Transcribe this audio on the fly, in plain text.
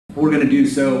We're going to do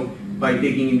so by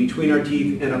digging in between our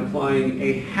teeth and applying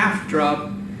a half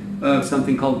drop of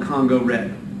something called Congo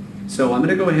Red. So I'm going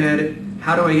to go ahead.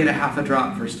 How do I get a half a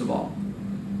drop first of all?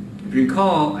 If you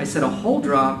recall, I said a whole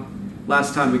drop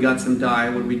last time we got some dye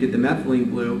when we did the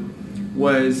methylene blue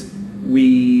was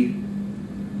we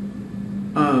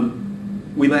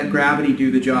let gravity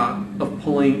do the job of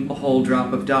pulling a whole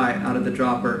drop of dye out of the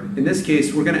dropper. In this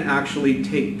case, we're going to actually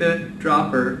take the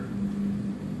dropper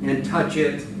and touch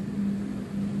it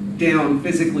down,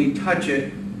 physically touch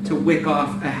it to wick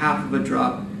off a half of a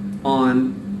drop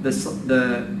on the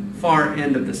far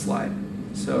end of the slide.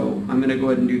 So I'm going to go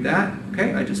ahead and do that.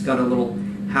 Okay, I just got a little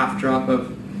half drop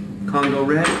of Congo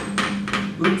Red.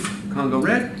 Oops, Congo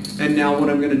Red. And now what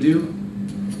I'm going to do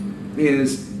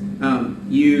is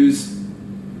use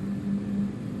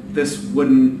this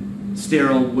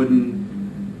sterile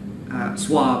wooden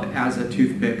swab as a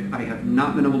toothpick. I have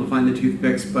not been able to find the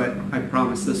toothpicks, but I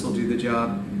promise this will do the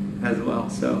job as well.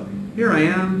 So here I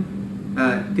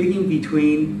am digging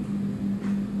between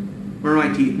where my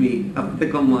teeth meet, a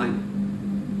thick line.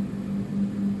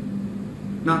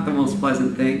 Not the most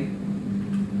pleasant thing.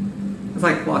 It's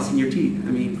like flossing your teeth.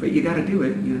 I mean, but you got to do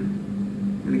it. You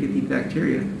know, got to get these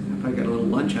bacteria. I probably got a little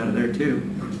lunch out of there too.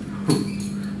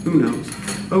 Who knows?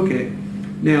 Okay.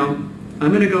 Now I'm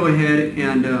going to go ahead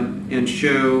and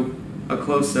show a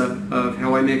close-up of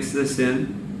how I mix this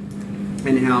in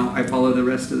and how I follow the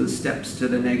rest of the steps to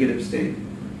the negative stain,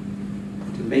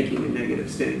 to making a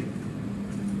negative stain.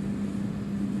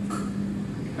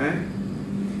 Okay.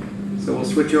 So we'll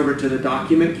switch over to the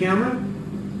document camera.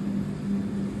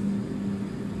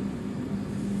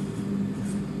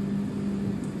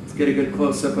 Let's get a good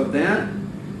close-up of that.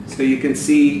 So you can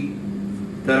see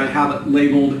that I have it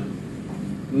labeled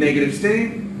negative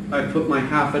stain. I put my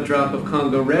half a drop of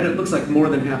Congo Red. It looks like more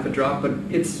than half a drop, but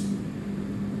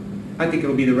I think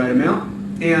it'll be the right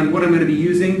amount. And what I'm going to be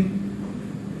using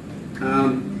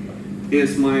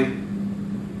is my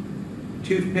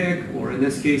toothpick, or in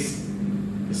this case,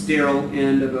 the sterile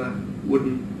end of a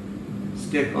wooden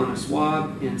stick on a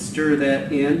swab, and stir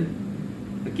that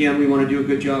in. Again, we want to do a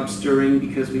good job stirring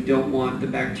because we don't want the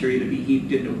bacteria to be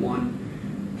heaped into one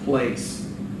place.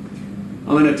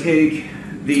 I'm going to take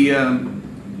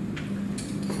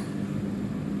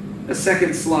a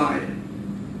second slide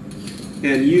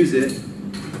and use it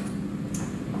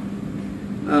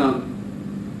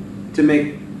to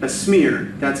make a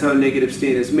smear. That's how a negative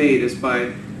stain is made, is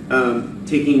by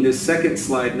taking this second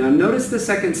slide. Now notice the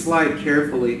second slide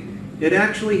carefully. It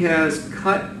actually has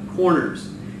cut corners.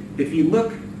 If you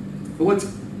look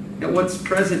at what's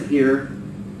present here,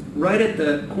 right at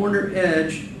the corner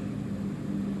edge,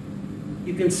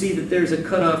 you can see that there's a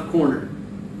cut-off corner,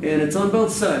 and it's on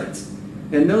both sides.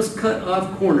 And those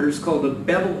cut-off corners, called a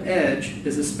bevel edge,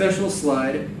 is a special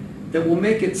slide that will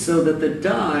make it so that the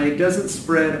dye doesn't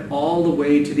spread all the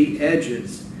way to the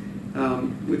edges.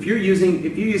 If you're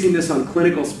using this on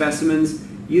clinical specimens,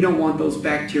 you don't want those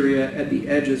bacteria at the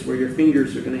edges where your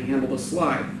fingers are going to handle the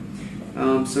slide.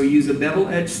 So use a bevel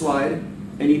edge slide,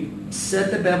 and you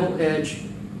set the bevel edge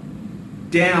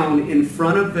down in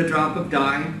front of the drop of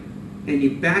dye, and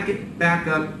you back it back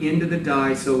up into the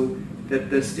dye so that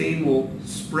the stain will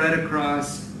spread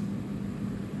across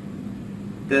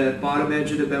the bottom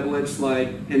edge of the bevel edge slide,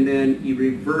 and then you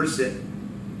reverse it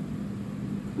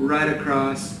right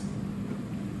across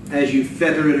as you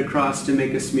feather it across to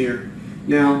make a smear.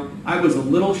 Now, I was a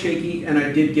little shaky and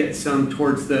I did get some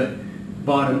towards the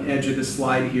bottom edge of the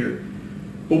slide here.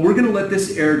 But we're going to let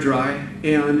this air dry,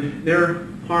 and they're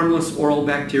harmless oral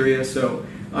bacteria, so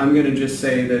I'm going to just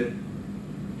say that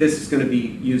this is going to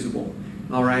be usable.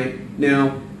 All right.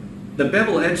 Now, the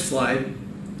bevel edge slide,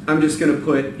 I'm just going to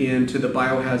put into the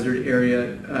biohazard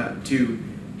area to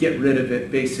get rid of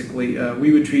it, basically.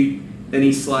 We would treat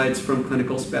any slides from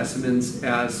clinical specimens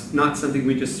as not something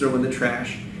we just throw in the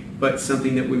trash, but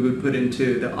something that we would put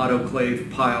into the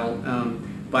autoclave pile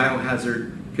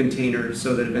biohazard container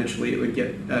so that eventually it would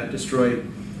get destroyed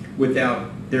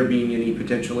without there being any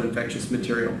potential infectious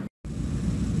material.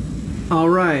 All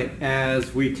right,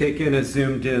 as we take in a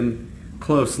zoomed in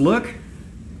close look,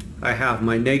 I have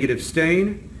my negative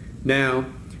stain. Now,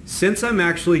 since I'm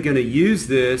actually going to use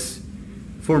this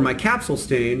for my capsule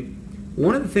stain,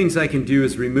 one of the things I can do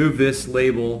is remove this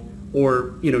label,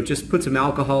 or just put some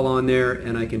alcohol on there,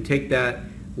 and I can take that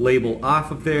label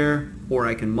off of there, or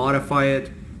I can modify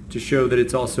it to show that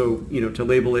it's also, to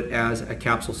label it as a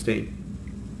capsule stain.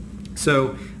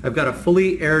 So I've got a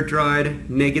fully air-dried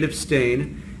negative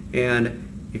stain,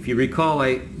 and if you recall,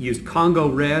 I used Congo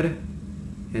Red,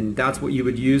 and that's what you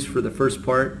would use for the first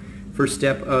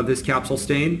step of this capsule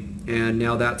stain. and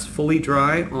now that's fully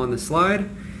dry on the slide.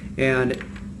 And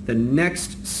the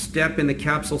next step in the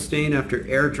capsule stain after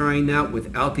air drying that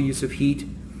without the use of heat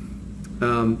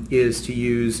is to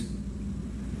use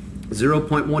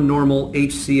 0.1 normal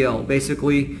HCl.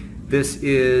 Basically, this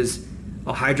is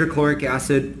a hydrochloric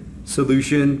acid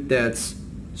solution that's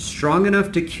strong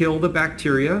enough to kill the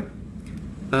bacteria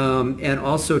and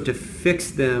also to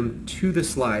fix them to the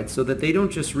slide so that they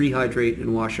don't just rehydrate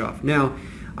and wash off. Now,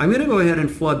 I'm going to go ahead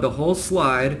and flood the whole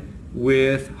slide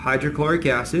with hydrochloric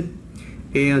acid.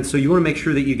 And so you want to make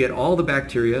sure that you get all the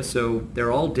bacteria, so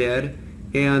they're all dead,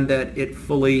 and that it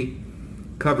fully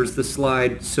covers the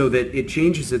slide so that it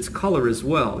changes its color as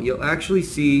well. You'll actually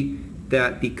see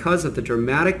that because of the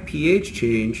dramatic pH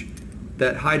change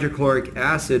that hydrochloric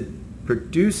acid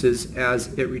produces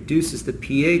as it reduces the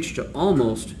pH to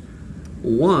almost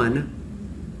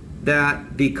 1,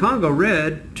 that the Congo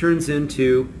red turns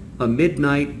into a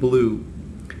midnight blue.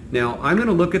 Now, I'm going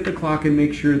to look at the clock and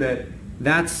make sure that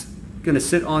that's going to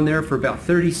sit on there for about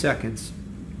 30 seconds.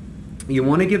 You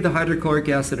want to give the hydrochloric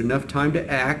acid enough time to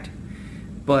act,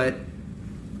 but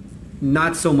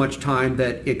not so much time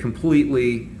that it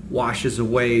completely washes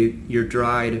away your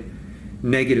dried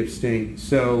negative stain.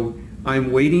 So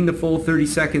I'm waiting the full 30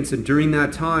 seconds, and during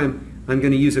that time I'm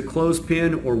going to use a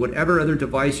clothespin or whatever other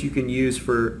device you can use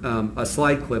for a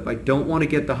slide clip. I don't want to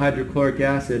get the hydrochloric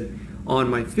acid on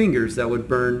my fingers. That would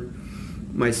burn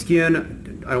my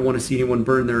skin. I don't want to see anyone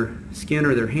burn their skin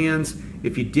or their hands.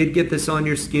 If you did get this on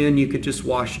your skin, you could just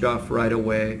wash it off right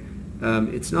away.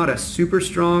 It's not a super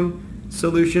strong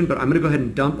solution, but I'm going to go ahead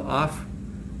and dump off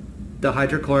the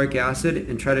hydrochloric acid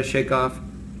and try to shake off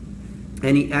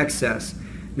any excess.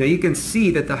 Now you can see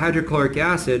that the hydrochloric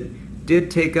acid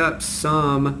did take up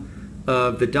some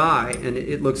of the dye, and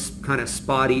it looks kind of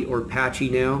spotty or patchy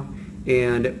now,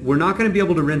 and we're not going to be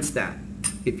able to rinse that.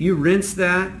 If you rinse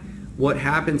that, what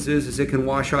happens is it can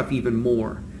wash off even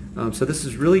more. So this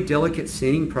is really delicate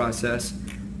staining process,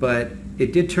 but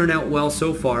it did turn out well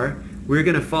so far. We're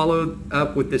going to follow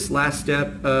up with this last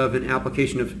step of an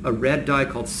application of a red dye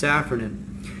called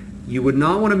safranin. You would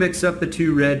not want to mix up the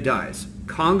two red dyes.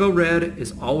 Congo red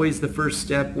is always the first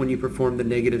step when you perform the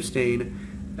negative stain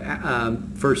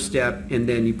first step, and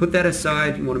then you put that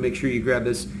aside. You want to make sure you grab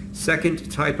this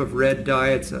second type of red dye.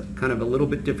 It's a kind of a little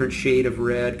bit different shade of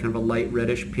red, kind of a light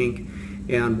reddish pink.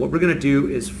 And what we're going to do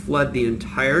is flood the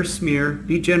entire smear.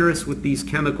 Be generous with these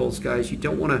chemicals, guys. You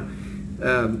don't want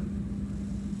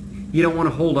to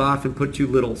hold off and put too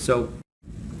little. So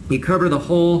you cover the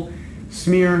whole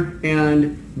smear,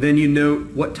 and then you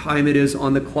note what time it is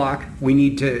on the clock. We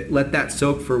need to let that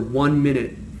soak for 1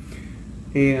 minute.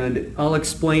 And I'll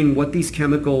explain what these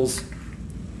chemicals,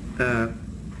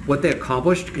 what they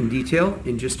accomplished in detail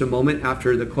in just a moment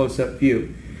after the close-up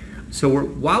view. So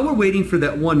while we're waiting for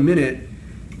that 1 minute,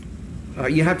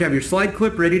 you have to have your slide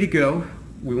clip ready to go.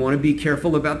 We want to be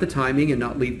careful about the timing and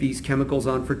not leave these chemicals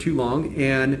on for too long,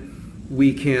 and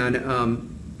we can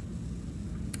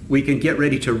get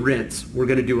ready to rinse. We're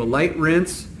going to do a light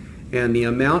rinse, and the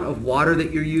amount of water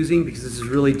that you're using, because this is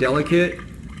really delicate,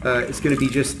 it's going to be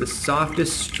just the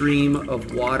softest stream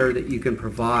of water that you can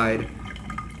provide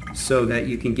so that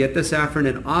you can get the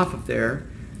safranin off of there,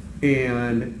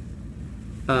 and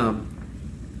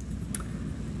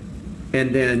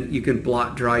then you can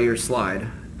blot dry your slide.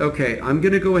 Okay, I'm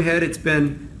going to go ahead. It's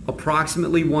been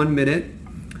approximately 1 minute.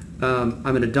 I'm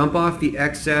going to dump off the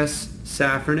excess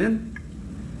safranin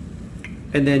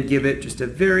and then give it just a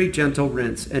very gentle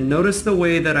rinse. And notice the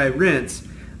way that I rinse.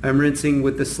 I'm rinsing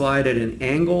with the slide at an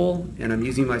angle, and I'm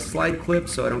using my slide clip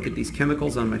so I don't get these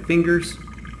chemicals on my fingers.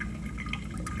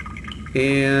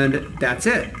 And that's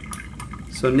it.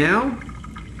 So now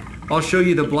I'll show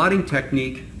you the blotting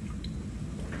technique.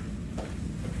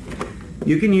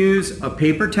 You can use a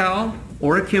paper towel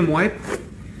or a Kim wipe.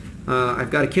 I've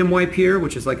got a Kim wipe here,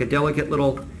 which is like a delicate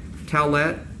little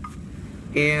towelette.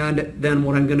 And then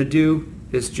what I'm going to do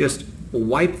is just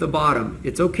wipe the bottom.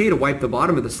 It's okay to wipe the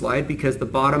bottom of the slide because the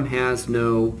bottom has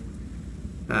nothing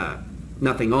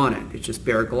on it. It's just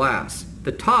bare glass.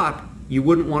 The top you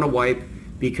wouldn't want to wipe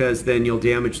because then you'll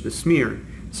damage the smear.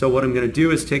 So what I'm going to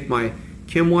do is take my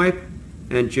Kim wipe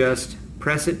and just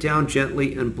press it down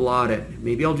gently and blot it.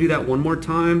 Maybe I'll do that one more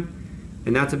time,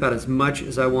 and that's about as much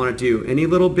as I want to do. Any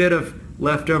little bit of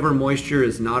leftover moisture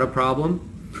is not a problem.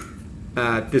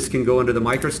 This can go under the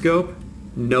microscope.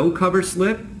 No cover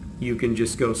slip. You can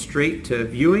just go straight to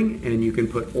viewing, and you can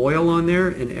put oil on there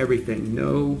and everything.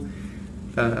 No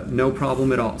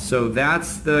problem at all. So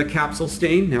that's the capsule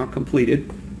stain now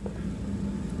completed.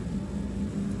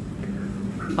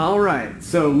 All right,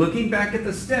 so looking back at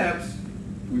the steps,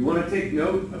 we want to take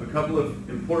note of a couple of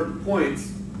important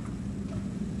points,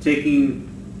 taking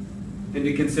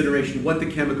into consideration what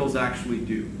the chemicals actually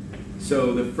do.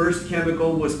 So the first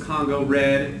chemical was Congo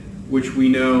red, which we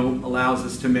know allows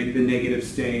us to make the negative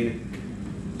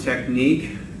stain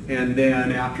technique. And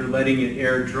then after letting it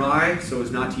air dry so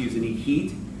as not to use any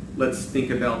heat, let's think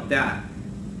about that.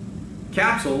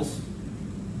 Capsules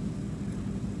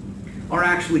are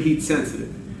actually heat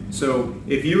sensitive. So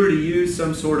if you were to use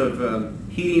some sort of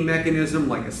heating mechanism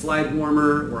like a slide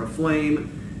warmer or a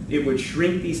flame, it would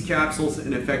shrink these capsules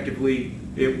and effectively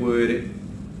it would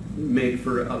make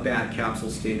for a bad capsule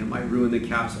stain. It might ruin the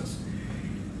capsules.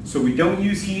 So we don't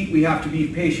use heat. We have to be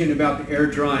patient about the air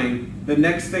drying. The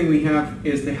next thing we have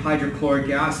is the hydrochloric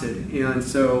acid. And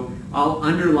so I'll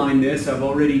underline this. I've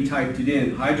already typed it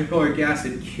in. Hydrochloric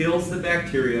acid kills the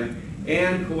bacteria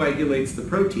and coagulates the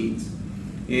proteins.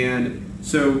 And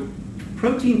so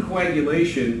protein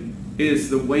coagulation is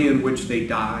the way in which they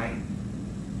die.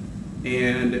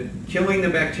 And killing the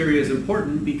bacteria is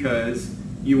important because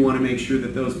you want to make sure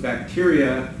that those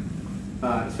bacteria,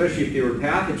 especially if they were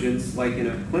pathogens, like in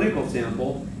a clinical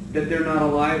sample, that they're not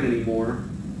alive anymore.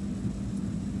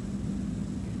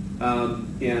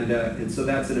 And so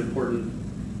that's an important,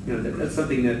 that's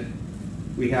something that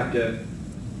we have to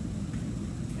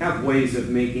have ways of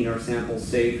making our samples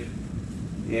safe,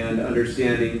 and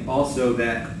understanding also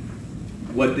that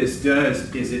what this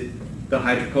does is the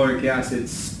hydrochloric acid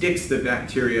sticks the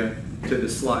bacteria to the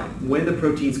slide. When the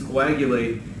proteins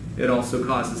coagulate, it also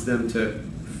causes them to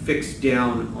fix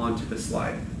down onto the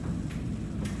slide.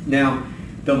 Now,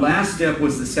 the last step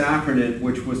was the safranin,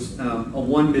 which was a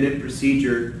 1-minute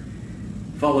procedure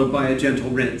followed by a gentle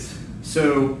rinse.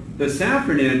 So the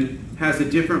safranin has a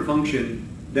different function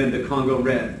than the Congo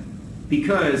red,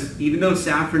 because even though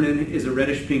safranin is a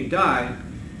reddish pink dye,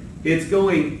 it's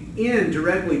going in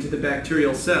directly to the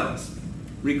bacterial cells.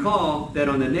 Recall that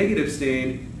on the negative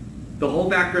stain, the whole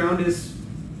background is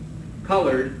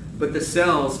colored, but the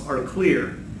cells are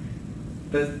clear.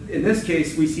 But in this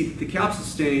case, we see that the capsule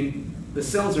stain, the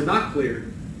cells are not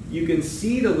clear. You can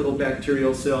see the little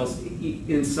bacterial cells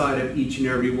inside of each and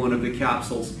every one of the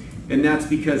capsules, and that's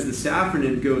because the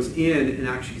safranin goes in and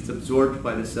actually gets absorbed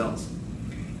by the cells.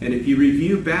 And if you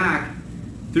review back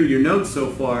through your notes so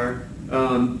far,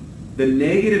 the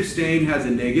negative stain has a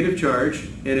negative charge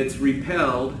and it's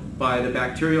repelled by the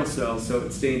bacterial cells, so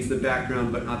it stains the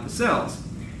background but not the cells.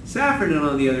 Safranin,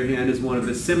 on the other hand, is one of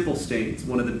the simple stains,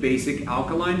 one of the basic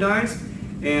alkaline dyes,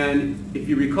 and if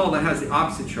you recall, that has the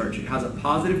opposite charge. It has a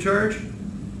positive charge,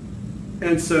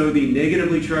 and so the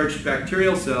negatively charged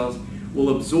bacterial cells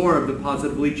will absorb the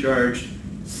positively charged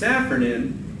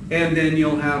safranin, and then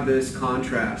you'll have this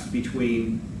contrast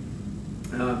between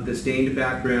the stained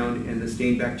background and the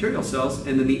stained bacterial cells,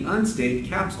 and then the unstained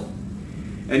capsule.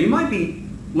 And you might be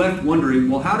left wondering,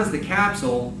 well, how does the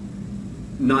capsule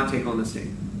not take on the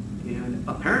stain? And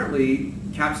apparently,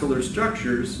 capsular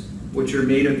structures, which are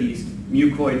made of these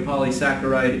mucoid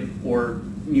polysaccharide or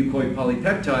mucoid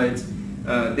polypeptides,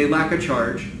 they lack a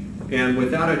charge. And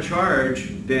without a charge,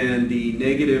 then the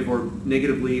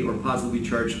negatively or positively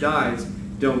charged dyes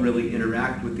don't really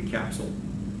interact with the capsule.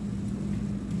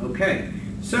 Okay,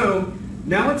 so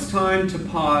now it's time to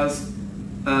pause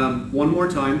one more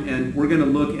time, and we're going to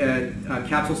look at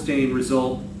capsule stain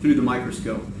result through the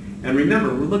microscope. And remember,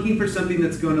 we're looking for something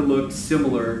that's going to look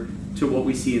similar to what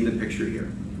we see in the picture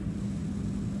here.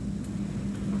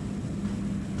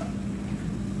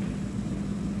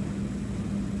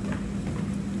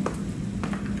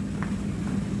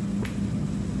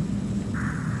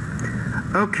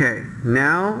 Okay,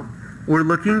 now we're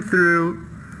looking through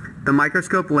the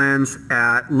microscope lens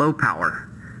at low power.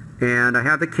 And I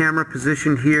have the camera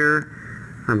positioned here.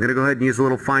 I'm going to go ahead and use a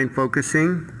little fine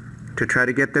focusing to try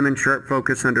to get them in sharp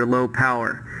focus under low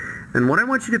power. And what I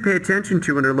want you to pay attention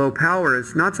to under low power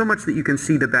is not so much that you can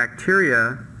see the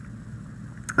bacteria,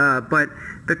 but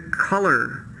the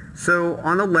color. So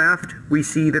on the left, we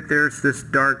see that there's this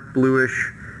dark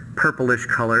bluish, purplish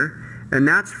color. And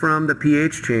that's from the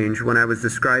pH change when I was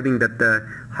describing that the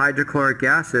hydrochloric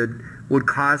acid would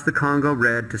cause the Congo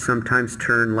red to sometimes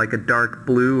turn like a dark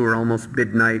blue or almost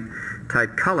midnight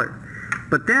type color.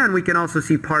 But then we can also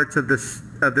see parts of the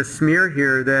smear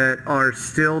here that are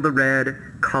still the red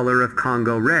color of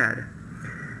Congo red.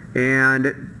 And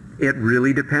it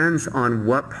really depends on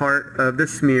what part of the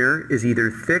smear is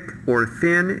either thick or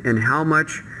thin and how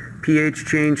much pH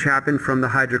change happened from the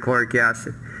hydrochloric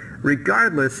acid.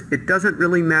 Regardless, it doesn't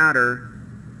really matter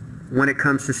when it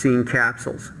comes to seeing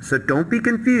capsules. So don't be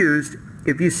confused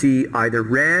if you see either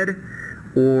red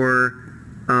or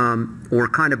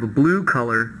kind of a blue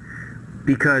color.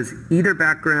 because either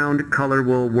background color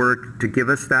will work to give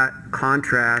us that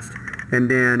contrast, and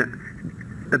then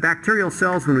the bacterial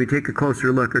cells, when we take a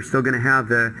closer look, are still going to have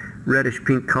the reddish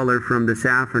pink color from the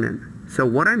safranin. So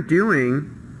what I'm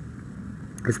doing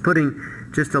is putting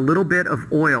just a little bit of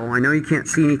oil. I know you can't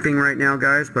see anything right now,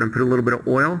 guys, but I'm putting a little bit of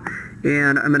oil,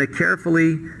 and I'm going to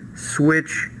carefully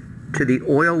switch to the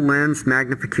oil lens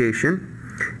magnification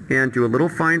and do a little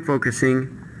fine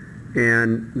focusing,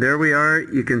 and there we are.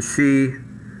 You can see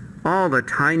all the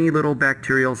tiny little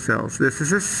bacterial cells. This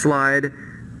is a slide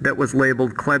that was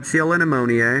labeled Klebsiella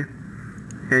pneumoniae,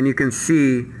 and you can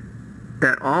see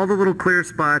that all the little clear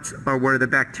spots are where the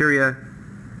bacteria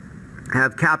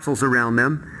have capsules around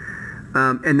them,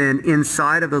 and then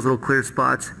inside of those little clear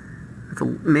spots, it's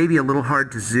maybe a little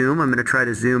hard to zoom. I'm going to try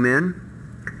to zoom in.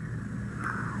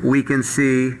 We can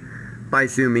see by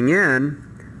zooming in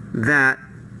that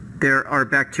there are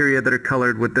bacteria that are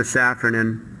colored with the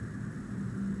safranin,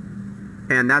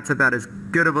 and that's about as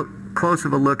good of a close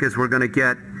of a look as we're going to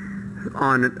get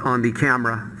on the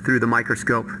camera through the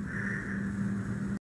microscope.